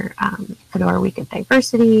or Fedora Week of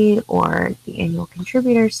Diversity or the annual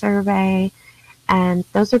contributor survey. And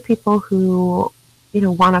those are people who,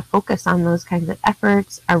 want to focus on those kinds of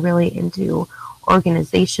efforts, are really into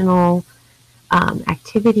organizational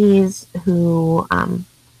activities, who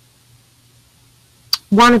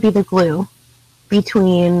want to be the glue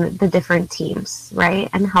between the different teams, right?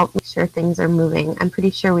 And help make sure things are moving. I'm pretty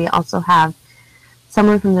sure we also have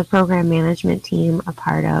someone from the program management team a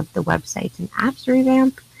part of the websites and apps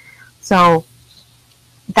revamp. So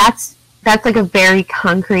that's like a very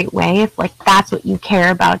concrete way. If that's what you care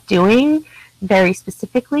about doing very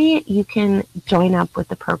specifically, you can join up with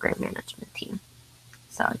the program management team.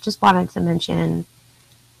 So I just wanted to mention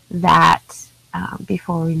that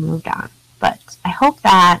before we moved on. But I hope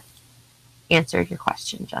that answered your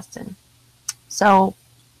question, Justin. So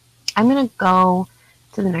I'm going to go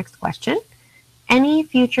to the next question. Any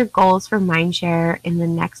future goals for Mindshare in the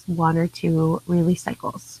next 1 or 2 release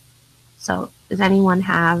cycles? So does anyone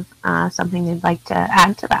have something they'd like to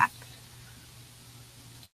add to that?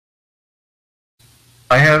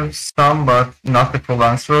 I have some, but not the full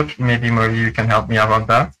answer. Maybe Marie, you can help me about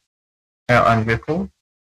that. And Vipul.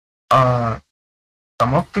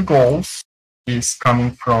 Some of the goals is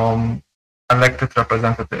coming from elected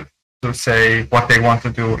representative to say what they want to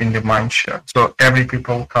do in the Mindshare. So every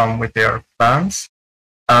people come with their plans,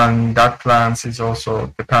 and that plans is also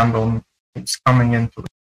depend on who's coming into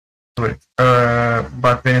it.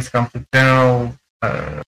 But when it comes to general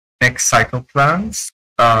next cycle plans,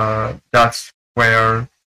 that's where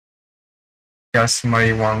yes,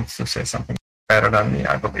 Marie wants to say something better than me,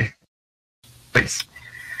 I believe. Please.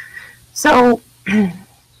 So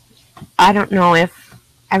I don't know if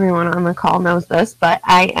everyone on the call knows this, but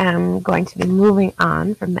I am going to be moving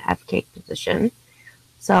on from the FK position.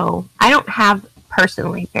 So I don't have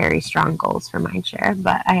personally very strong goals for Mindshare,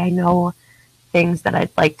 but I know things that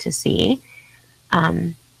I'd like to see.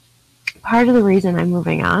 Part of the reason I'm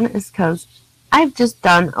moving on is because I've just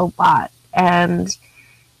done a lot, and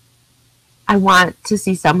I want to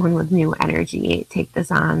see someone with new energy take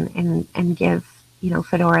this on and give,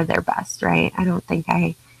 Fedora their best, right? I don't think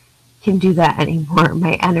I can do that anymore.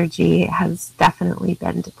 My energy has definitely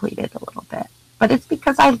been depleted a little bit, but it's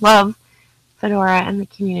because I love Fedora and the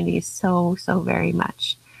community so very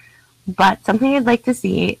much. But something I'd like to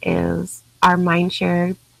see is our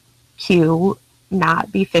Mindshare queue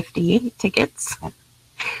not be 50 tickets.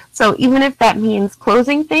 So even if that means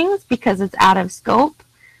closing things because it's out of scope,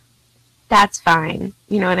 that's fine.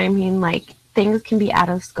 You know what I mean? Like, things can be out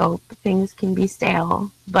of scope, things can be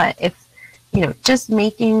stale, but if, just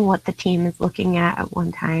making what the team is looking at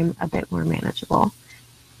one time a bit more manageable.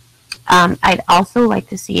 I'd also like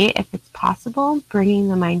to see, if it's possible, bringing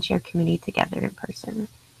the Mindshare committee together in person.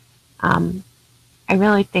 I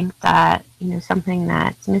really think that, something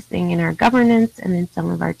that's missing in our governance and in some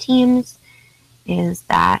of our teams is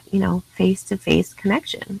that, face-to-face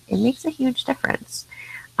connection. It makes a huge difference.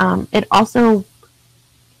 It also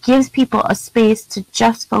gives people a space to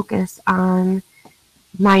just focus on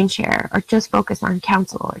Mindshare, or just focus on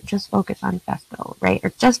Council, or just focus on Festo, right?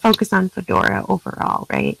 Or just focus on Fedora overall,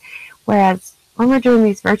 right? Whereas when we're doing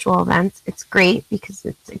these virtual events, it's great because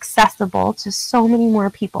it's accessible to so many more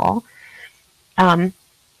people.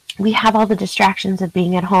 We have all the distractions of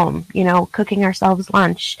being at home, cooking ourselves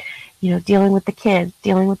lunch, dealing with the kids,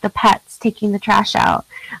 dealing with the pets, taking the trash out.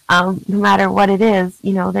 No matter what it is,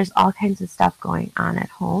 there's all kinds of stuff going on at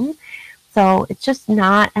home. So it's just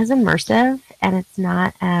not as immersive, and it's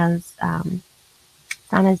not as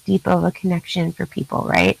deep of a connection for people,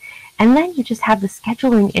 right? And then you just have the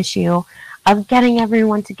scheduling issue of getting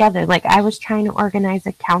everyone together. Like, I was trying to organize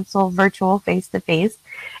a council virtual face-to-face,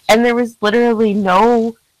 and there was literally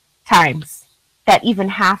no times that even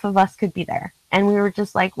half of us could be there. And we were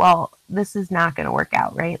just like, well, this is not going to work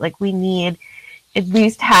out, right? Like, we need at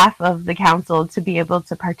least half of the council to be able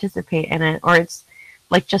to participate in it, or it's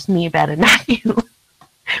like just me, Ben, and Matthew,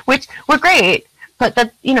 which we're great, but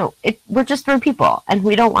that, we're just three people, and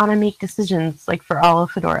we don't want to make decisions like for all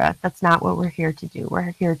of Fedora. That's not what we're here to do.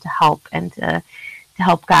 We're here to help, and to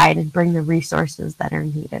help guide and bring the resources that are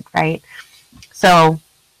needed, right? So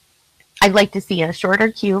I'd like to see a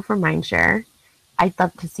shorter queue for Mindshare. I'd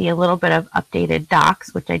love to see a little bit of updated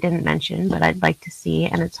docs, which I didn't mention, but I'd like to see,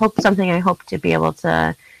 and it's something I hope to be able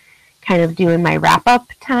to kind of do in my wrap-up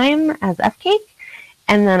time as FCake.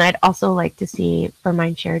 And then I'd also like to see for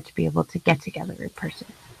Mindshare to be able to get together in person.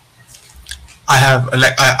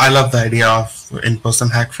 I love the idea of in-person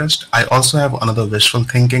Hackfest. I also have another wishful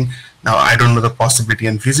thinking. Now, I don't know the possibility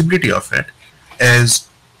and feasibility of it. Is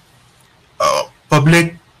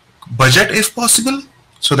public budget, if possible,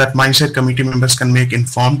 so that Mindshare committee members can make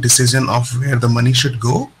informed decision of where the money should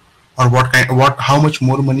go, or how much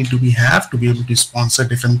more money do we have to be able to sponsor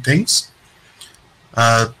different things.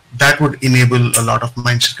 That would enable a lot of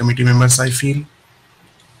Mindshare committee members, I feel.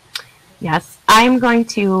 Yes, I'm going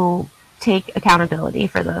to take accountability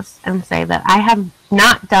for this and say that I have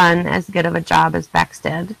not done as good of a job as Bex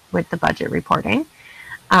did with the budget reporting.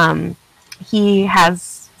 He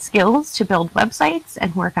has skills to build websites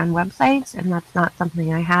and work on websites, and that's not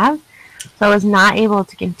something I have. So I was not able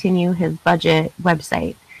to continue his budget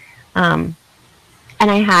website. And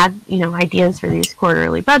I had, ideas for these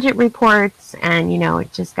quarterly budget reports, and,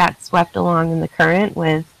 it just got swept along in the current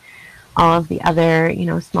with all of the other,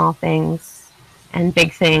 small things and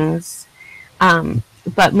big things.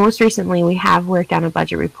 But most recently, we have worked on a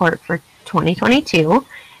budget report for 2022,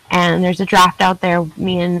 and there's a draft out there.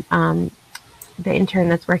 Me and the intern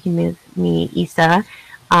that's working with me, Issa,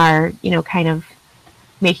 are, kind of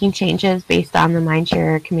making changes based on the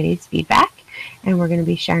Mindshare committee's feedback, and we're going to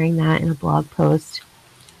be sharing that in a blog post.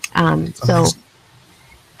 So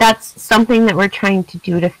that's something that we're trying to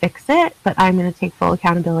do to fix it, but I'm going to take full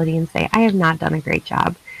accountability and say I have not done a great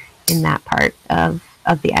job in that part of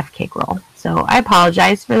the FCake role. So I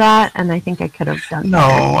apologize for that, and I think I could have done better.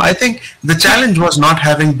 No, I think the challenge was not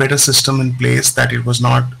having better system in place, that it was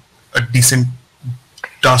not a decent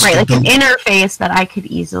task. Right, like an interface that I could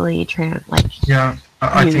easily Yeah,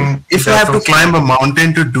 I think if you have to climb a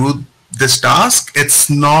mountain to do this task, it's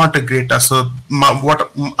not a great task. So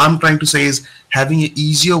what I'm trying to say is having an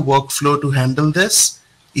easier workflow to handle this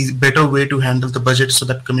is a better way to handle the budget, so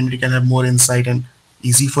that community can have more insight and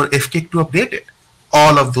easy for FCake to update it.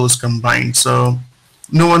 All of those combined. So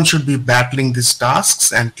no one should be battling these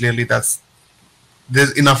tasks, and clearly there's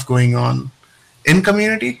enough going on in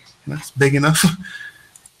community. That's big enough.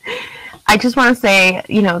 I just want to say,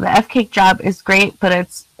 the FCAIC job is great, but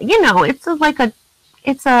it's a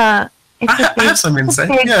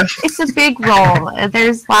big role.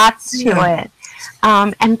 There's lots to it.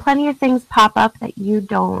 And plenty of things pop up that you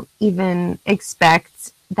don't even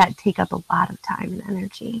expect that take up a lot of time and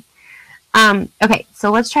energy. Okay,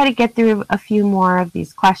 so let's try to get through a few more of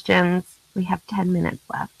these questions. We have 10 minutes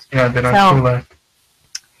left. Yeah, there are 2 left.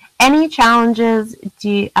 Any challenges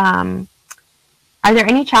are there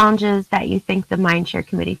any challenges that you think the Mindshare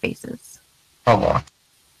committee faces? A lot.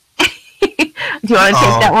 Do you want to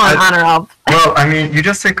take that one, Onuralp? Well, I mean, you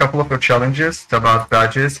just say a couple of your challenges about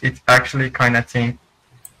badges. It's actually kind of thing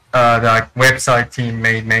that website team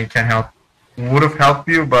would have helped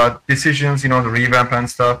you, but decisions, the revamp and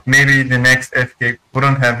stuff, maybe the next FK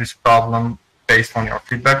wouldn't have this problem based on your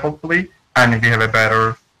feedback, hopefully, and if you have a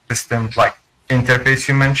better system like interface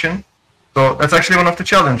you mentioned. So that's actually one of the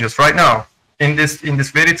challenges right now. In this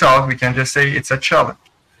very talk, we can just say it's a challenge.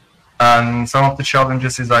 And some of the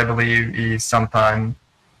challenges I believe, is sometimes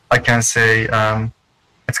I can say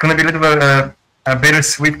it's going to be a little bit a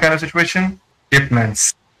bittersweet kind of situation.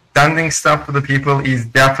 Shipments. Sending stuff to the people is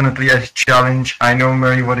definitely a challenge. I know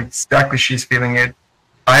Marie, what exactly she's feeling it.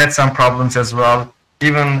 I had some problems as well.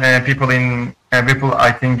 Even people in Vipul,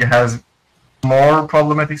 I think, has more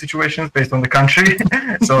problematic situations based on the country.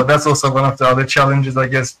 So that's also one of the other challenges, I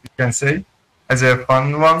guess you can say, as a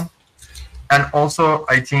fun one. And also,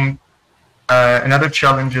 I think another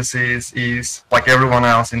challenge is like everyone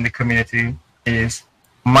else in the community is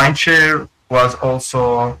Mindshare was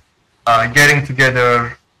also getting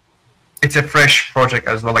together. It's a fresh project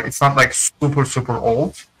as well. Like it's not like super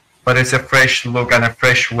old, but it's a fresh look and a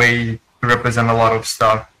fresh way to represent a lot of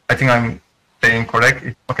stuff. I think I'm saying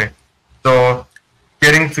correct. Okay. So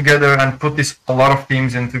getting together and put a lot of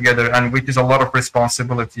teams in together, and which is a lot of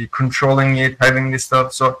responsibility, controlling it, having this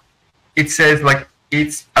stuff. So it says like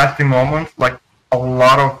it's at the moment like a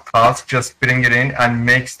lot of tasks, just fitting it in and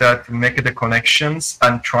make it the connections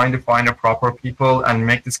and trying to find the proper people and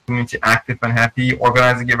make this community active and happy,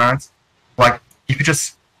 organizing events. Like if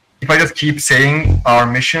I just keep saying our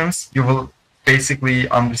missions, you will basically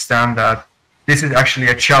understand that this is actually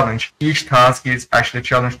a challenge. Each task is actually a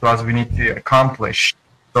challenge to us we need to accomplish.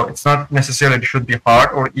 So it's not necessarily it should be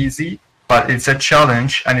hard or easy, but it's a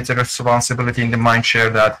challenge and it's a responsibility in the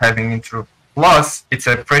Mindshare that having it through. Plus, it's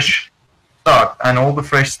a fresh start, and all the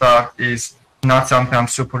fresh stuff is not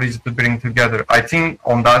sometimes super easy to bring together. I think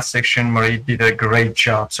on that section, Marie did a great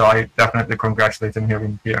job. So I definitely congratulate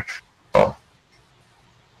him here. Oh.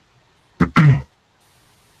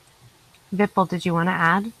 Vipul, did you want to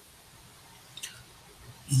add?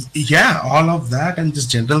 Yeah, all of that and this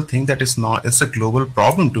general thing that it's a global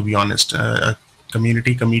problem, to be honest. A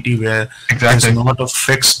committee where there's not a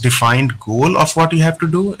fixed defined goal of what you have to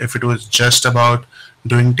do. If it was just about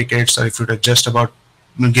doing tickets or if it was just about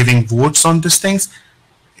giving votes on these things,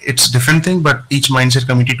 it's a different thing, but each Mindshare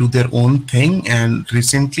committee do their own thing, and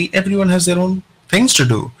recently everyone has their own things to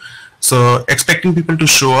do. So expecting people to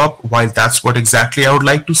show up, while that's what exactly I would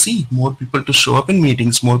like to see, more people to show up in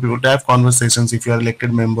meetings, more people to have conversations. If you're an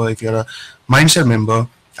elected member, if you're a Mindshare member,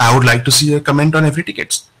 I would like to see a comment on every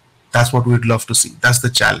ticket. That's what we'd love to see. That's the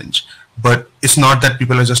challenge. But it's not that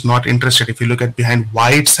people are just not interested. If you look at behind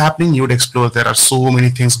why it's happening, you would explore there are so many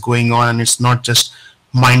things going on, and it's not just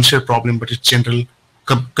Mindshare problem, but it's general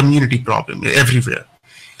community problem everywhere.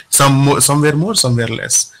 Somewhere more, somewhere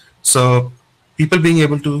less. So people being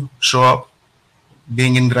able to show up,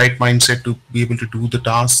 being in the right mindset to be able to do the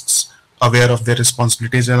tasks, aware of their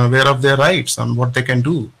responsibilities and aware of their rights and what they can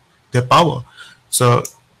do, their power. So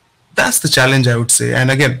that's the challenge, I would say.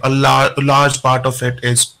 And again, a large part of it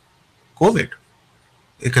is COVID,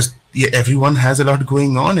 because everyone has a lot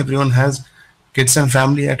going on. Everyone has kids and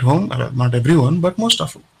family at home. Not everyone, but most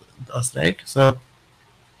of us, right? So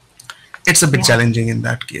it's a bit challenging in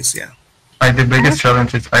that case, yeah. The biggest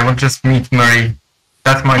challenge is I will just meet Marie.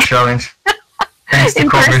 That's my challenge. Thanks to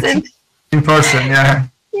COVID. In person, yeah.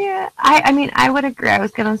 Yeah, I mean, I would agree. I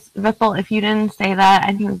was going to, Vipul, if you didn't say that, I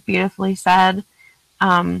think it was beautifully said.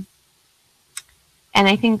 And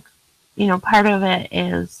I think, part of it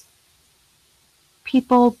is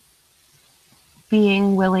people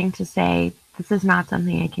being willing to say, this is not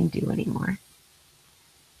something I can do anymore.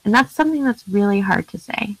 And that's something that's really hard to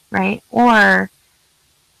say, right? Or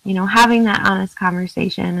having that honest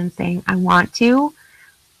conversation and saying, I want to,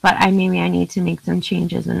 but maybe I need to make some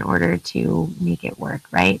changes in order to make it work,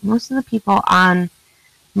 right? Most of the people on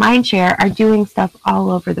Mindshare are doing stuff all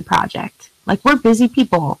over the project. Like, we're busy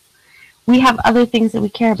people. We have other things that we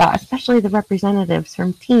care about, especially the representatives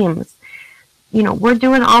from teams. You know, we're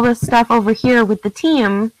doing all this stuff over here with the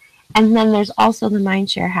team, and then there's also the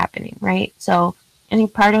Mindshare happening, right? So I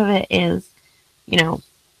think part of it is, you know,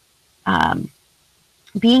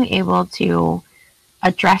 being able to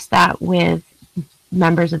address that with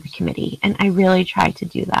members of the committee. And I really try to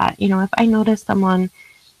do that. You know, if I notice someone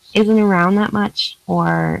isn't around that much,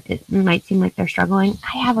 or it might seem like they're struggling,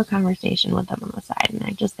 I have a conversation with them on the side, and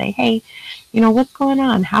I just say, hey, you know, what's going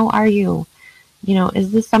on? How are you? You know,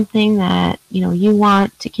 is this something that, you know, you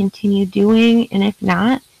want to continue doing? And if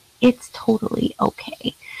not, it's totally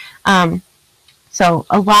okay. So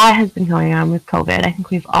a lot has been going on with COVID. I think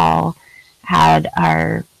we've all had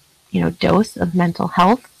our, you know, dose of mental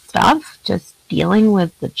health stuff, just dealing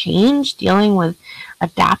with the change, dealing with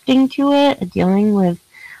adapting to it, dealing with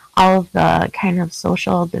all of the kind of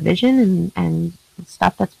social division and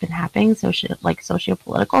stuff that's been happening,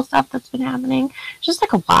 socio-political stuff that's been happening. Just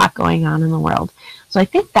like a lot going on in the world. So I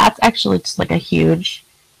think that's actually just like a huge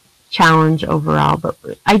challenge overall, but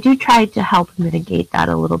I do try to help mitigate that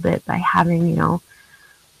a little bit by having, you know,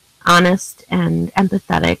 honest and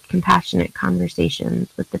empathetic, compassionate conversations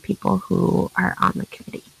with the people who are on the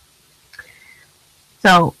committee.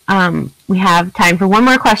 So we have time for one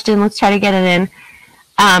more question. Let's try to get it in.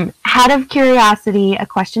 Out of curiosity, a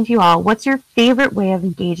question to you all: what's your favorite way of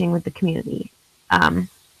engaging with the community?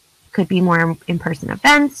 Could be more in-person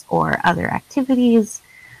events or other activities.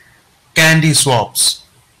 Candy swaps.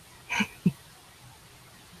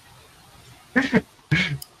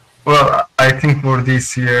 Well, I think for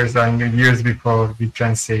these years and years before, we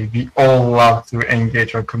can say we all love to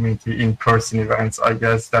engage our community in person events. I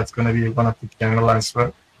guess that's going to be one of the general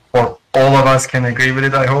answers. Or all of us can agree with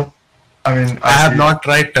it, I hope. I mean, I have not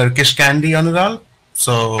tried Turkish candy, Onuralp,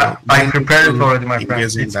 so I prepared it already, my friend.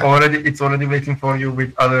 It's already waiting for you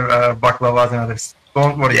with other baklavas and others.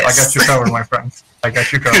 Don't worry, yes. I got you covered, my friends. I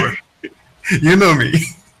got you covered. You know me.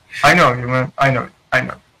 I know you, man. I know.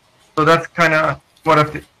 So that's kind of one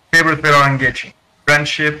of the favorite way of engaging.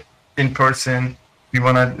 Friendship in person. We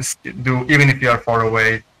want to do, even if you are far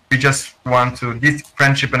away. We just want to. This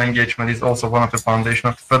friendship and engagement is also one of the foundation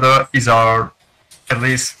of Fedora. Is our, at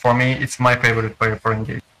least for me, it's my favorite way for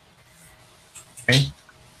engagement. Okay.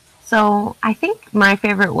 So I think my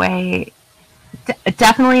favorite way,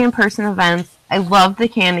 definitely in-person events. I love the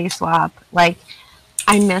candy swap. Like,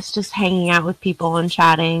 I miss just hanging out with people and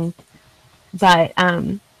chatting. But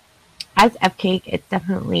as F-Cake, it's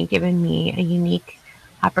definitely given me a unique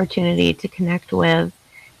opportunity to connect with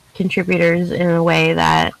contributors in a way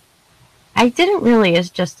that I didn't really as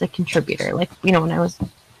just a contributor. Like, you know, when I was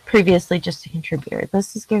previously just a contributor,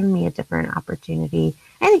 this has given me a different opportunity.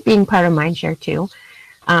 I think being part of Mindshare too.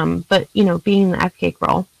 But, you know, being in the F-Cake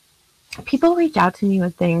role, people reach out to me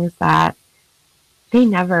with things that they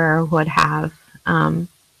never would have. And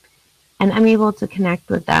I'm able to connect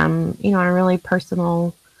with them, you know, on a really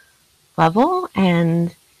personal level.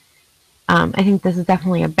 And I think this is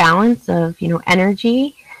definitely a balance of, you know,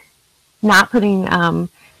 energy, not putting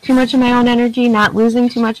too much of my own energy, not losing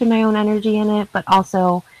too much of my own energy in it, but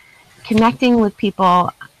also connecting with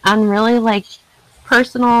people on really like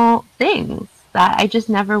personal things that I just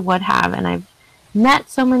never would have. And I've met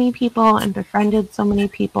so many people and befriended so many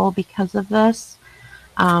people because of this.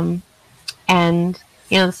 And,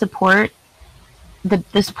 you know, the support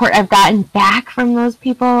I've gotten back from those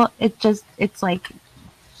people, it's like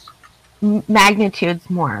magnitudes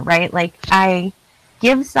more, right? Like, I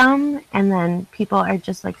give some, and then people are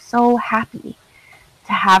just like so happy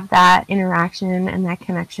to have that interaction and that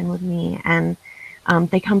connection with me. And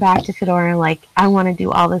they come back to Fedora like, I want to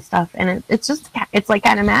do all this stuff. And it's like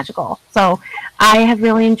kind of magical. So I have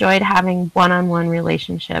really enjoyed having one-on-one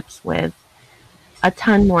relationships with a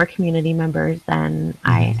ton more community members than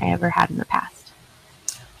I ever had in the past.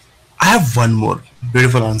 I have one more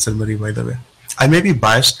beautiful answer, Marie, by the way. I may be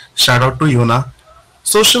biased. Shout out to Yona.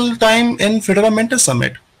 Social time in Fedora Mentor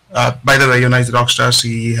Summit. By the way, Yona is a rockstar.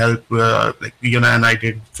 She helped, like Yona and I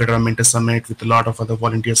did Fedora Mentor Summit with a lot of other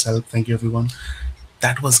volunteers' help. Thank you, everyone.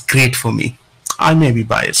 That was great for me. I may be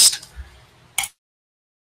biased.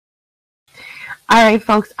 All right,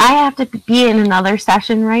 folks, I have to be in another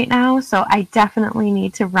session right now, so I definitely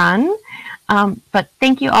need to run. But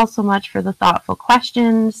thank you all so much for the thoughtful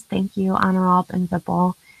questions. Thank you, Onuralp and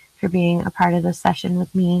Vipul, for being a part of this session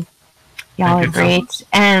with me. Y'all are great.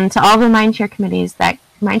 And to all the Mindshare committee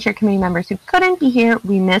members who couldn't be here,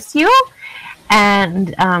 we miss you.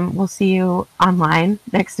 And we'll see you online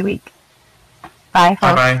next week. Bye,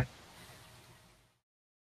 folks. Bye-bye.